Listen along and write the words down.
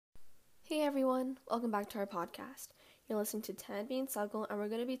Hey everyone, welcome back to our podcast. You're listening to Tanvi and Suggle, and we're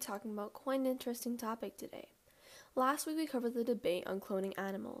going to be talking about quite an interesting topic today. Last week we covered the debate on cloning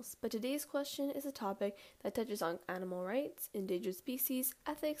animals, but today's question is a topic that touches on animal rights, endangered species,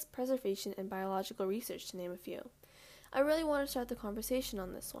 ethics, preservation, and biological research, to name a few. I really want to start the conversation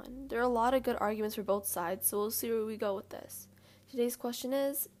on this one. There are a lot of good arguments for both sides, so we'll see where we go with this. Today's question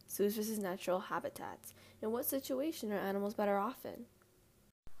is, zoos versus natural habitats. In what situation are animals better off in?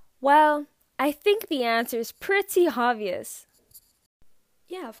 Well, I think the answer is pretty obvious.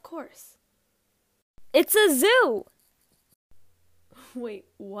 Yeah, of course. It's a zoo! Wait,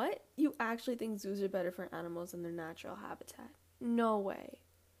 what? You actually think zoos are better for animals than their natural habitat? No way.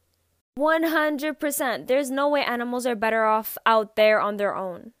 100%. There's no way animals are better off out there on their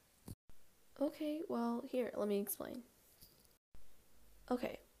own. Okay, well, here, let me explain.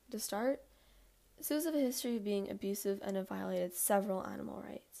 Okay, to start, zoos have a history of being abusive and have violated several animal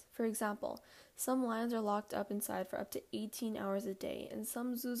rights. For example, some lions are locked up inside for up to 18 hours a day, and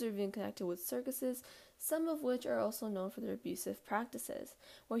some zoos are even connected with circuses, some of which are also known for their abusive practices,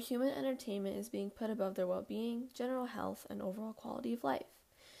 where human entertainment is being put above their well-being, general health, and overall quality of life.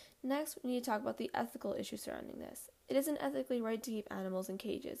 Next, we need to talk about the ethical issues surrounding this. It isn't ethically right to keep animals in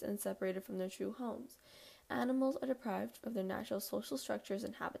cages and separated from their true homes. Animals are deprived of their natural social structures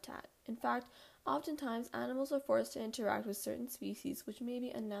and habitat. In fact, oftentimes animals are forced to interact with certain species which may be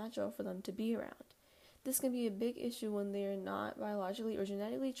unnatural for them to be around. This can be a big issue when they are not biologically or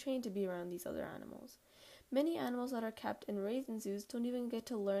genetically trained to be around these other animals. Many animals that are kept and raised in zoos don't even get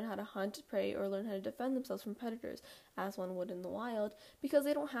to learn how to hunt prey or learn how to defend themselves from predators, as one would in the wild, because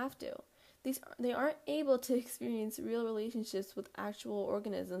they don't have to. They aren't able to experience real relationships with actual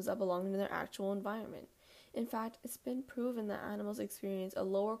organisms that belong in their actual environment. In fact, it's been proven that animals experience a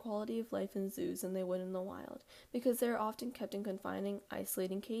lower quality of life in zoos than they would in the wild, because they are often kept in confining,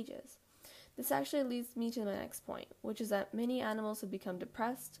 isolating cages. This actually leads me to my next point, which is that many animals have become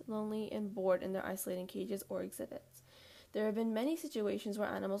depressed, lonely, and bored in their isolating cages or exhibits. There have been many situations where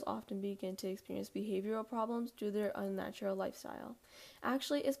animals often begin to experience behavioral problems due to their unnatural lifestyle.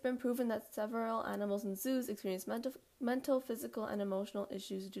 Actually, it's been proven that several animals in zoos experience mental, physical, and emotional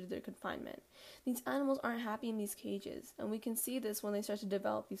issues due to their confinement. These animals aren't happy in these cages, and we can see this when they start to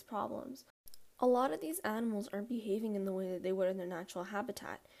develop these problems. A lot of these animals aren't behaving in the way that they would in their natural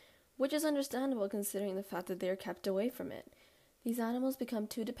habitat, which is understandable considering the fact that they are kept away from it. These animals become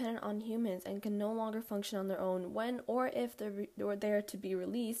too dependent on humans and can no longer function on their own when or if they are to be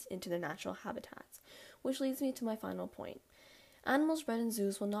released into their natural habitats, which leads me to my final point. Animals bred in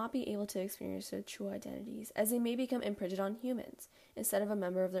zoos will not be able to experience their true identities, as they may become imprinted on humans, instead of a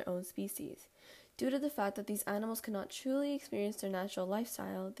member of their own species. Due to the fact that these animals cannot truly experience their natural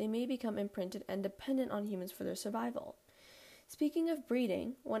lifestyle, they may become imprinted and dependent on humans for their survival. Speaking of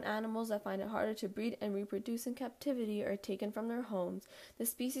breeding, when animals that find it harder to breed and reproduce in captivity are taken from their homes, the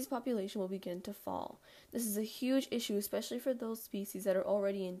species population will begin to fall. This is a huge issue, especially for those species that are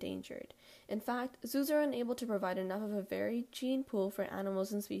already endangered. In fact, zoos are unable to provide enough of a varied gene pool for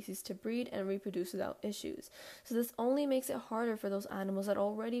animals and species to breed and reproduce without issues, so this only makes it harder for those animals that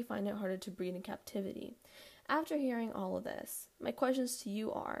already find it harder to breed in captivity. After hearing all of this, my questions to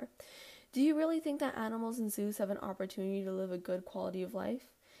you are: do you really think that animals in zoos have an opportunity to live a good quality of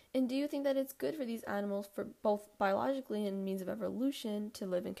life? And do you think that it's good for these animals, for both biologically and means of evolution, to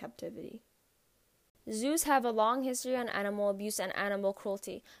live in captivity? Zoos have a long history on animal abuse and animal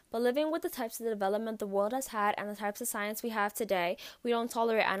cruelty, but living with the types of development the world has had and the types of science we have today, we don't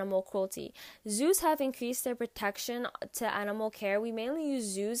tolerate animal cruelty. Zoos have increased their protection to animal care. We mainly use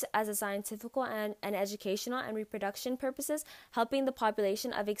zoos as a scientific and educational and reproduction purposes, helping the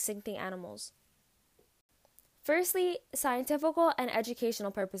population of extincting animals. Firstly, scientific and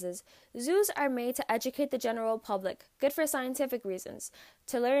educational purposes. Zoos are made to educate the general public, good for scientific reasons,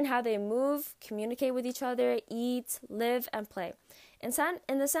 to learn how they move, communicate with each other, eat, live, and play. In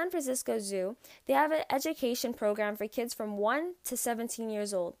the San Francisco Zoo, they have an education program for kids from 1 to 17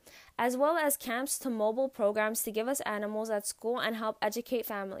 years old, as well as camps to mobile programs to give us animals at school and help educate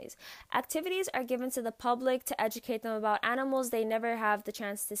families. Activities are given to the public to educate them about animals they never have the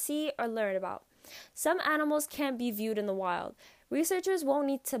chance to see or learn about. Some animals can't be viewed in the wild. Researchers won't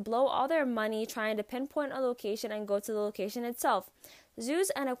need to blow all their money trying to pinpoint a location and go to the location itself. Zoos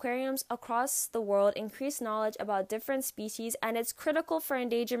and aquariums across the world increase knowledge about different species, and it's critical for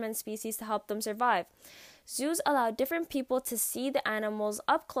endangerment species to help them survive. Zoos allow different people to see the animals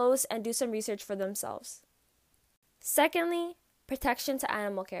up close and do some research for themselves. Secondly, protection to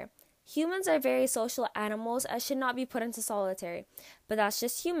animal care. Humans are very social animals and should not be put into solitary. But that's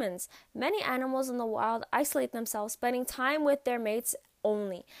just humans. Many animals in the wild isolate themselves, spending time with their mates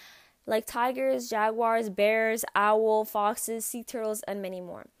only. like tigers, jaguars, bears, owl, foxes, sea turtles, and many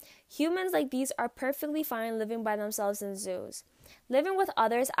more. Humans like these are perfectly fine living by themselves in zoos. Living with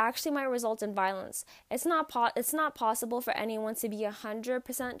others actually might result in violence. It's not possible for anyone to be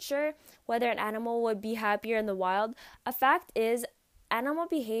 100% sure whether an animal would be happier in the wild. A fact is, animal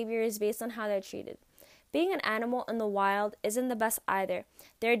behavior is based on how they're treated. Being an animal in the wild isn't the best either.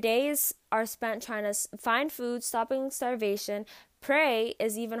 Their days are spent trying to find food, stopping starvation. Prey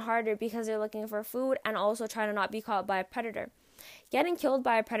is even harder because they're looking for food and also trying to not be caught by a predator. Getting killed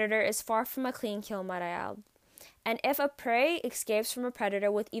by a predator is far from a clean kill, might I add. And if a prey escapes from a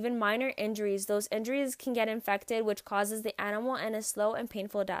predator with even minor injuries, those injuries can get infected, which causes the animal a slow and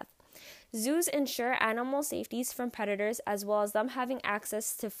painful death. Zoos ensure animal safety from predators as well as them having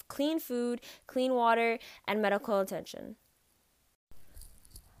access to clean food, clean water, and medical attention.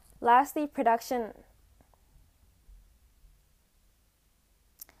 Lastly,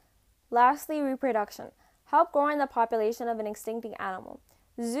 reproduction. Help growing the population of an extincting animal.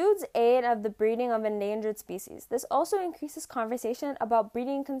 Zoos aid of the breeding of endangered species. This also increases conversation about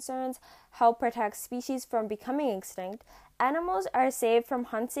breeding concerns, help protect species from becoming extinct. Animals are saved from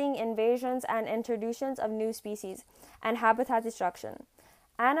hunting, invasions, and introductions of new species, and habitat destruction.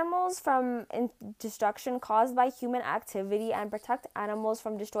 Animals from destruction caused by human activity and protect animals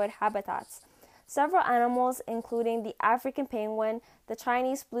from destroyed habitats. Several animals, including the African penguin, the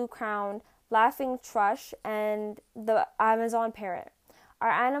Chinese blue-crowned, laughing thrush, and the Amazon parrot, are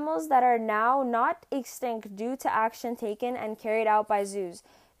animals that are now not extinct due to action taken and carried out by zoos.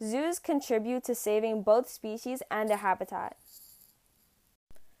 Zoos contribute to saving both species and their habitat.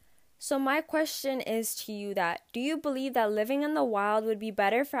 So my question is to you do you believe that living in the wild would be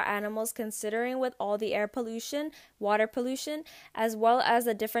better for animals considering with all the air pollution, water pollution, as well as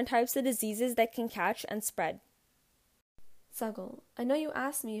the different types of diseases that can catch and spread? Sagal, I know you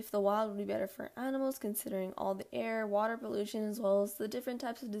asked me if the wild would be better for animals considering all the air, water pollution, as well as the different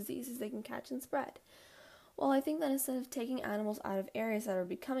types of diseases they can catch and spread. Well, I think that instead of taking animals out of areas that are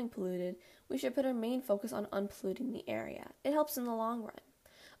becoming polluted, we should put our main focus on unpolluting the area. It helps in the long run.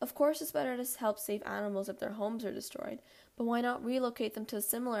 Of course, it's better to help save animals if their homes are destroyed, but why not relocate them to a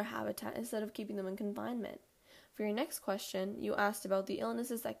similar habitat instead of keeping them in confinement? For your next question, you asked about the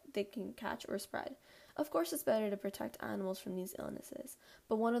illnesses that they can catch or spread. Of course, it's better to protect animals from these illnesses,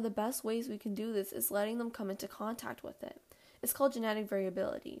 but one of the best ways we can do this is letting them come into contact with it. It's called genetic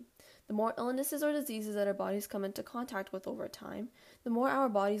variability. The more illnesses or diseases that our bodies come into contact with over time, the more our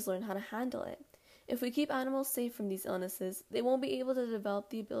bodies learn how to handle it. If we keep animals safe from these illnesses, they won't be able to develop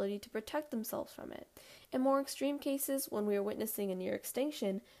the ability to protect themselves from it. In more extreme cases, when we are witnessing a near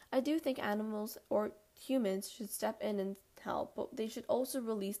extinction, I do think animals or humans should step in and help, but they should also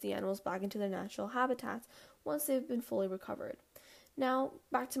release the animals back into their natural habitats once they've been fully recovered. Now,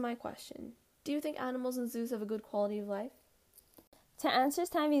 back to my question. Do you think animals in zoos have a good quality of life? To answer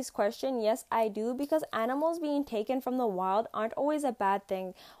Tammy's question, yes, I do, because animals being taken from the wild aren't always a bad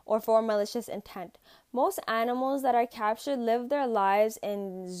thing or for malicious intent. Most animals that are captured live their lives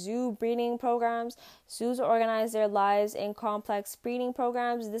in zoo breeding programs. Zoos organize their lives in complex breeding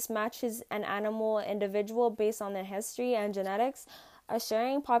programs. This matches an animal individual based on their history and genetics.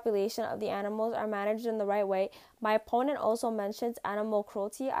 Assuring population of the animals are managed in the right way. My opponent also mentions animal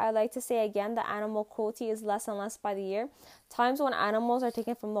cruelty. I like to say again that animal cruelty is less and less by the year. Times when animals are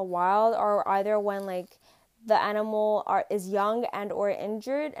taken from the wild are either when the animal is young and or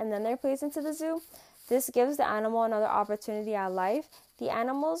injured and then they're placed into the zoo. This gives the animal another opportunity at life. The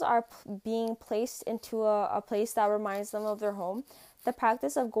animals are being placed into a place that reminds them of their home. The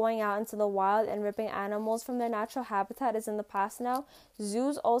practice of going out into the wild and ripping animals from their natural habitat is in the past now.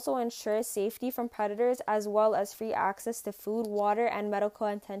 Zoos also ensure safety from predators as well as free access to food, water, and medical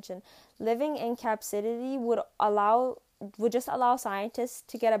attention. Living in captivity would just allow scientists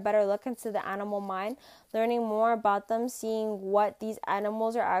to get a better look into the animal mind, learning more about them, seeing what these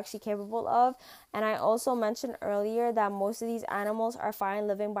animals are actually capable of. And I also mentioned earlier that most of these animals are fine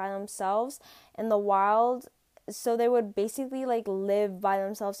living by themselves in the wild. So they would basically live by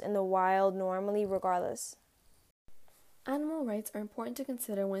themselves in the wild normally regardless. Animal rights are important to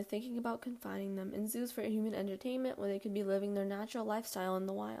consider when thinking about confining them in zoos for human entertainment when they could be living their natural lifestyle in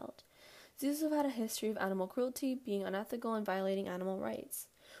the wild. Zoos have had a history of animal cruelty, being unethical, and violating animal rights.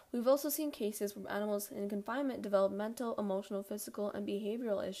 We've also seen cases where animals in confinement develop mental, emotional, physical, and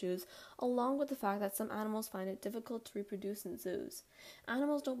behavioral issues, along with the fact that some animals find it difficult to reproduce in zoos.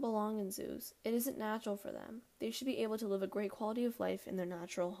 Animals don't belong in zoos. It isn't natural for them. They should be able to live a great quality of life in their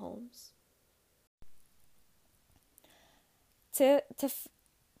natural homes.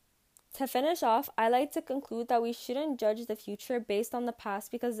 To finish off, I like to conclude that we shouldn't judge the future based on the past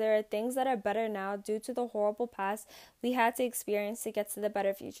because there are things that are better now due to the horrible past we had to experience to get to the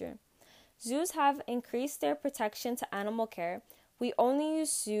better future. Zoos have increased their protection to animal care. We only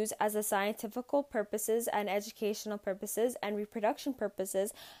use zoos as a scientific purposes and educational purposes and reproduction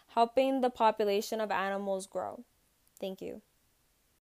purposes, helping the population of animals grow. Thank you.